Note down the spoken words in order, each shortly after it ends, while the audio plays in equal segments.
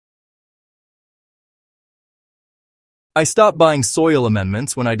I stopped buying soil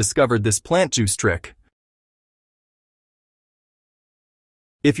amendments when I discovered this plant juice trick.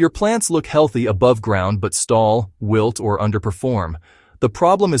 If your plants look healthy above ground but stall, wilt, or underperform, the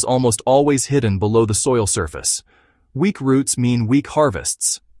problem is almost always hidden below the soil surface. Weak roots mean weak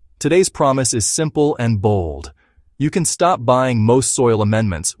harvests. Today's promise is simple and bold. You can stop buying most soil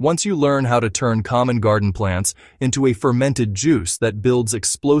amendments once you learn how to turn common garden plants into a fermented juice that builds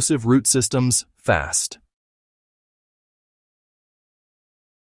explosive root systems fast.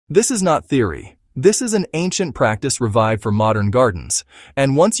 This is not theory. This is an ancient practice revived for modern gardens,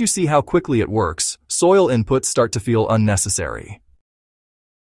 and once you see how quickly it works, soil inputs start to feel unnecessary.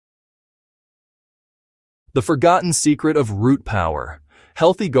 The forgotten secret of root power.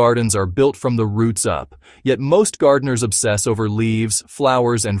 Healthy gardens are built from the roots up, yet most gardeners obsess over leaves,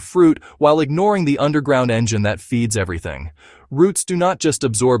 flowers, and fruit while ignoring the underground engine that feeds everything. Roots do not just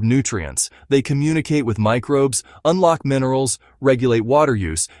absorb nutrients, they communicate with microbes, unlock minerals, regulate water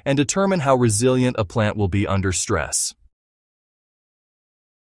use, and determine how resilient a plant will be under stress.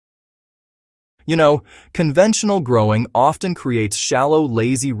 Conventional growing often creates shallow,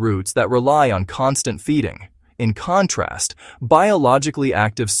 lazy roots that rely on constant feeding. In contrast, biologically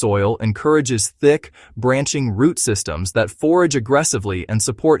active soil encourages thick, branching root systems that forage aggressively and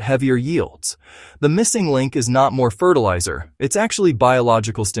support heavier yields. The missing link is not more fertilizer, it's actually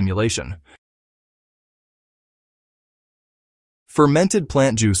biological stimulation. Fermented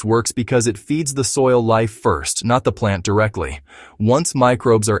plant juice works because it feeds the soil life first, not the plant directly. Once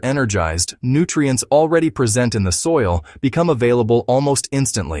microbes are energized, nutrients already present in the soil become available almost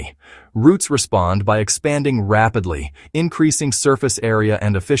instantly. Roots respond by expanding rapidly, increasing surface area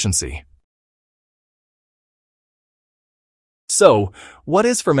and efficiency. So, what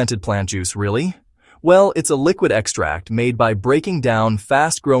is fermented plant juice really? Well, it's a liquid extract made by breaking down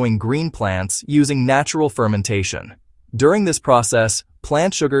fast-growing green plants using natural fermentation. During this process,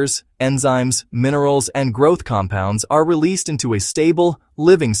 plant sugars, enzymes, minerals, and growth compounds are released into a stable,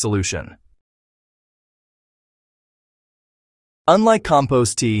 living solution. Unlike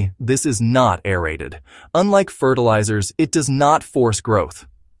compost tea, this is not aerated. Unlike fertilizers, it does not force growth.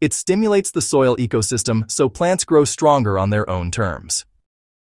 It stimulates the soil ecosystem so plants grow stronger on their own terms.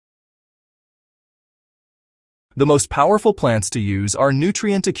 The most powerful plants to use are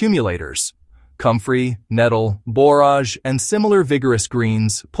nutrient accumulators. Comfrey, nettle, borage, and similar vigorous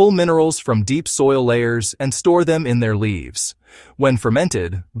greens pull minerals from deep soil layers and store them in their leaves. When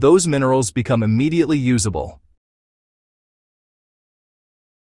fermented, those minerals become immediately usable.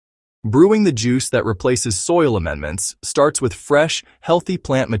 Brewing the juice that replaces soil amendments starts with fresh, healthy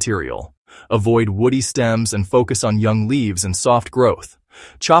plant material. Avoid woody stems and focus on young leaves and soft growth.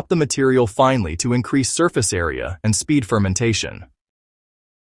 Chop the material finely to increase surface area and speed fermentation.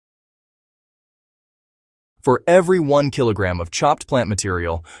 For every 1 kilogram of chopped plant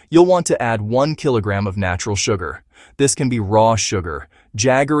material, you'll want to add 1 kilogram of natural sugar. This can be raw sugar,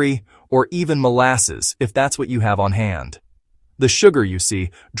 jaggery, or even molasses if that's what you have on hand. The sugar, you see,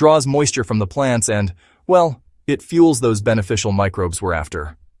 draws moisture from the plants and, well, it fuels those beneficial microbes we're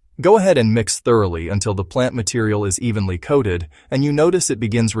after. Go ahead and mix thoroughly until the plant material is evenly coated and you notice it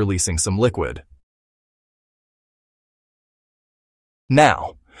begins releasing some liquid.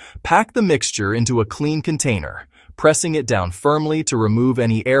 Now, pack the mixture into a clean container, pressing it down firmly to remove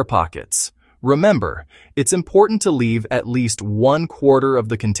any air pockets. Remember, it's important to leave at least 1/4 of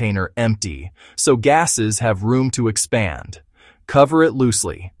the container empty, so gases have room to expand. Cover it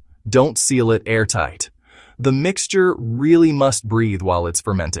loosely. Don't seal it airtight. The mixture really must breathe while it's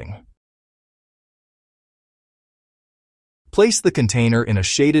fermenting. Place the container in a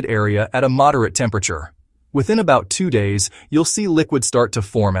shaded area at a moderate temperature. Within about 2 days, you'll see liquid start to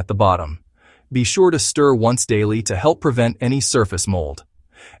form at the bottom. Be sure to stir once daily to help prevent any surface mold.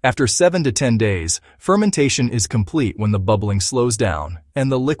 After 7 to 10 days, fermentation is complete when the bubbling slows down and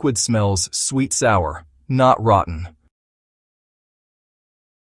the liquid smells sweet-sour, not rotten.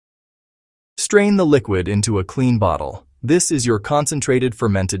 Strain the liquid into a clean bottle. This is your concentrated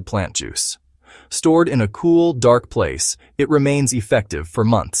fermented plant juice. Stored in a cool, dark place, it remains effective for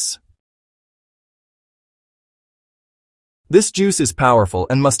months. This juice is powerful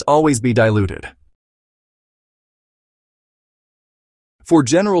and must always be diluted. For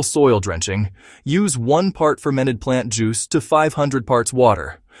general soil drenching, use 1 part fermented plant juice to 500 parts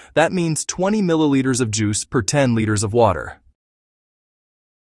water. That means 20 milliliters of juice per 10 liters of water.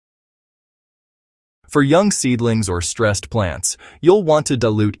 For young seedlings or stressed plants, you'll want to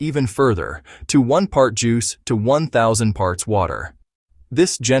dilute even further, to 1 part juice to 1,000 parts water.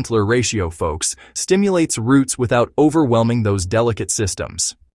 This gentler ratio, folks, stimulates roots without overwhelming those delicate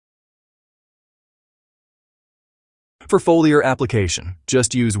systems. For foliar application,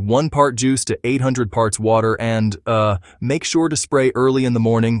 just use 1 part juice to 800 parts water and, make sure to spray early in the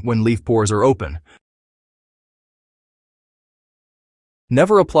morning when leaf pores are open.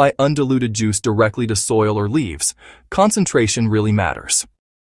 Never apply undiluted juice directly to soil or leaves. Concentration really matters.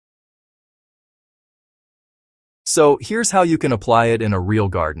 So here's how you can apply it in a real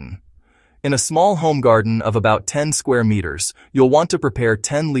garden. In a small home garden of about 10 square meters, you'll want to prepare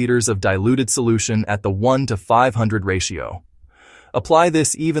 10 liters of diluted solution at the 1:500 ratio. Apply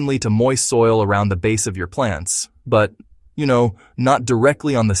this evenly to moist soil around the base of your plants, but, not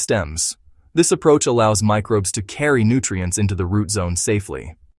directly on the stems. This approach allows microbes to carry nutrients into the root zone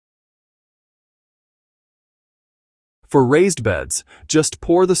safely. For raised beds, just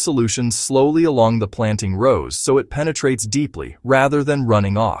pour the solution slowly along the planting rows so it penetrates deeply rather than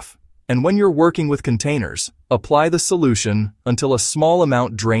running off. And when you're working with containers, apply the solution until a small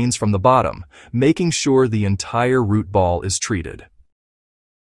amount drains from the bottom, making sure the entire root ball is treated.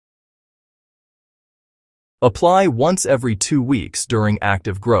 Apply once every 2 weeks during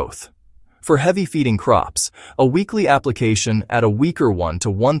active growth. For heavy feeding crops, a weekly application at a weaker 1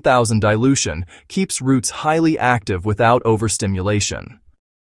 to 1,000 dilution keeps roots highly active without overstimulation.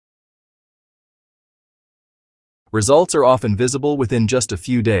 Results are often visible within just a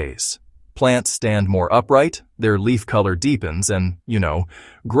few days. Plants stand more upright, their leaf color deepens, and,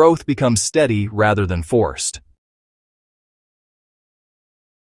 growth becomes steady rather than forced.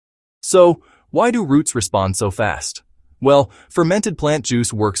 So, why do roots respond so fast? Well, fermented plant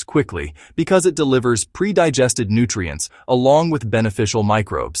juice works quickly because it delivers pre-digested nutrients along with beneficial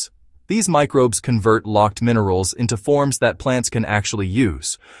microbes. These microbes convert locked minerals into forms that plants can actually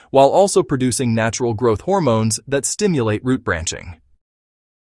use, while also producing natural growth hormones that stimulate root branching.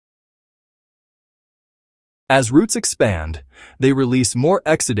 As roots expand, they release more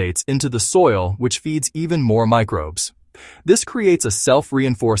exudates into the soil, which feeds even more microbes. This creates a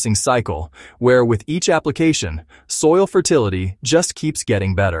self-reinforcing cycle where, with each application, soil fertility just keeps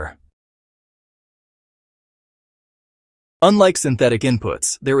getting better. Unlike synthetic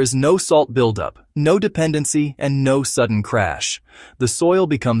inputs, there is no salt buildup, no dependency, and no sudden crash. The soil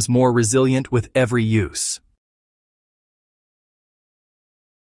becomes more resilient with every use.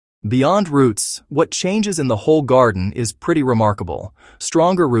 Beyond roots, what changes in the whole garden is pretty remarkable.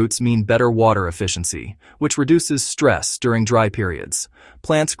 Stronger roots mean better water efficiency, which reduces stress during dry periods.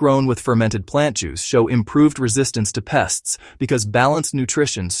 Plants grown with fermented plant juice show improved resistance to pests because balanced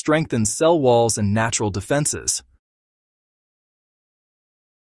nutrition strengthens cell walls and natural defenses.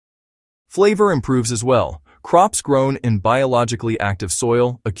 Flavor improves as well. Crops grown in biologically active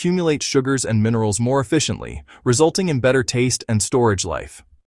soil accumulate sugars and minerals more efficiently, resulting in better taste and storage life.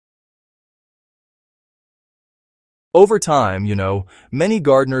 Over time, many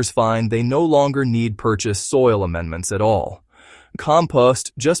gardeners find they no longer need purchase soil amendments at all.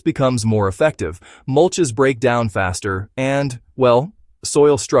 Compost just becomes more effective, mulches break down faster, and,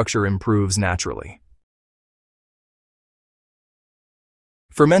 soil structure improves naturally.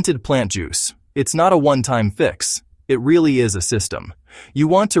 Fermented plant juice. It's not a one-time fix. It really is a system. You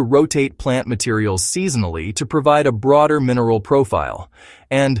want to rotate plant materials seasonally to provide a broader mineral profile.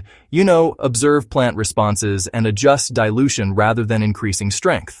 And, observe plant responses and adjust dilution rather than increasing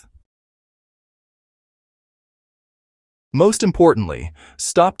strength. Most importantly,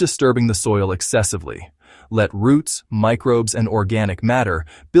 stop disturbing the soil excessively. Let roots, microbes, and organic matter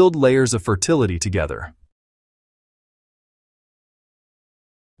build layers of fertility together.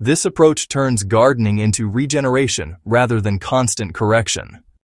 This approach turns gardening into regeneration rather than constant correction.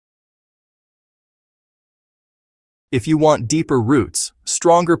 If you want deeper roots,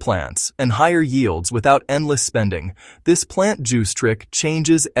 stronger plants, and higher yields without endless spending, this plant juice trick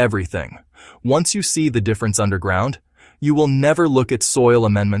changes everything. Once you see the difference underground, you will never look at soil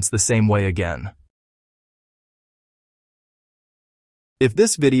amendments the same way again. If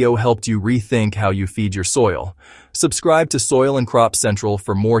this video helped you rethink how you feed your soil, subscribe to Soil and Crop Central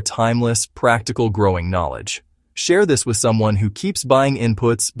for more timeless, practical growing knowledge. Share this with someone who keeps buying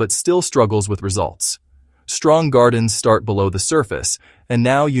inputs but still struggles with results. Strong gardens start below the surface, and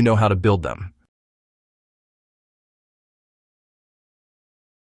now you know how to build them.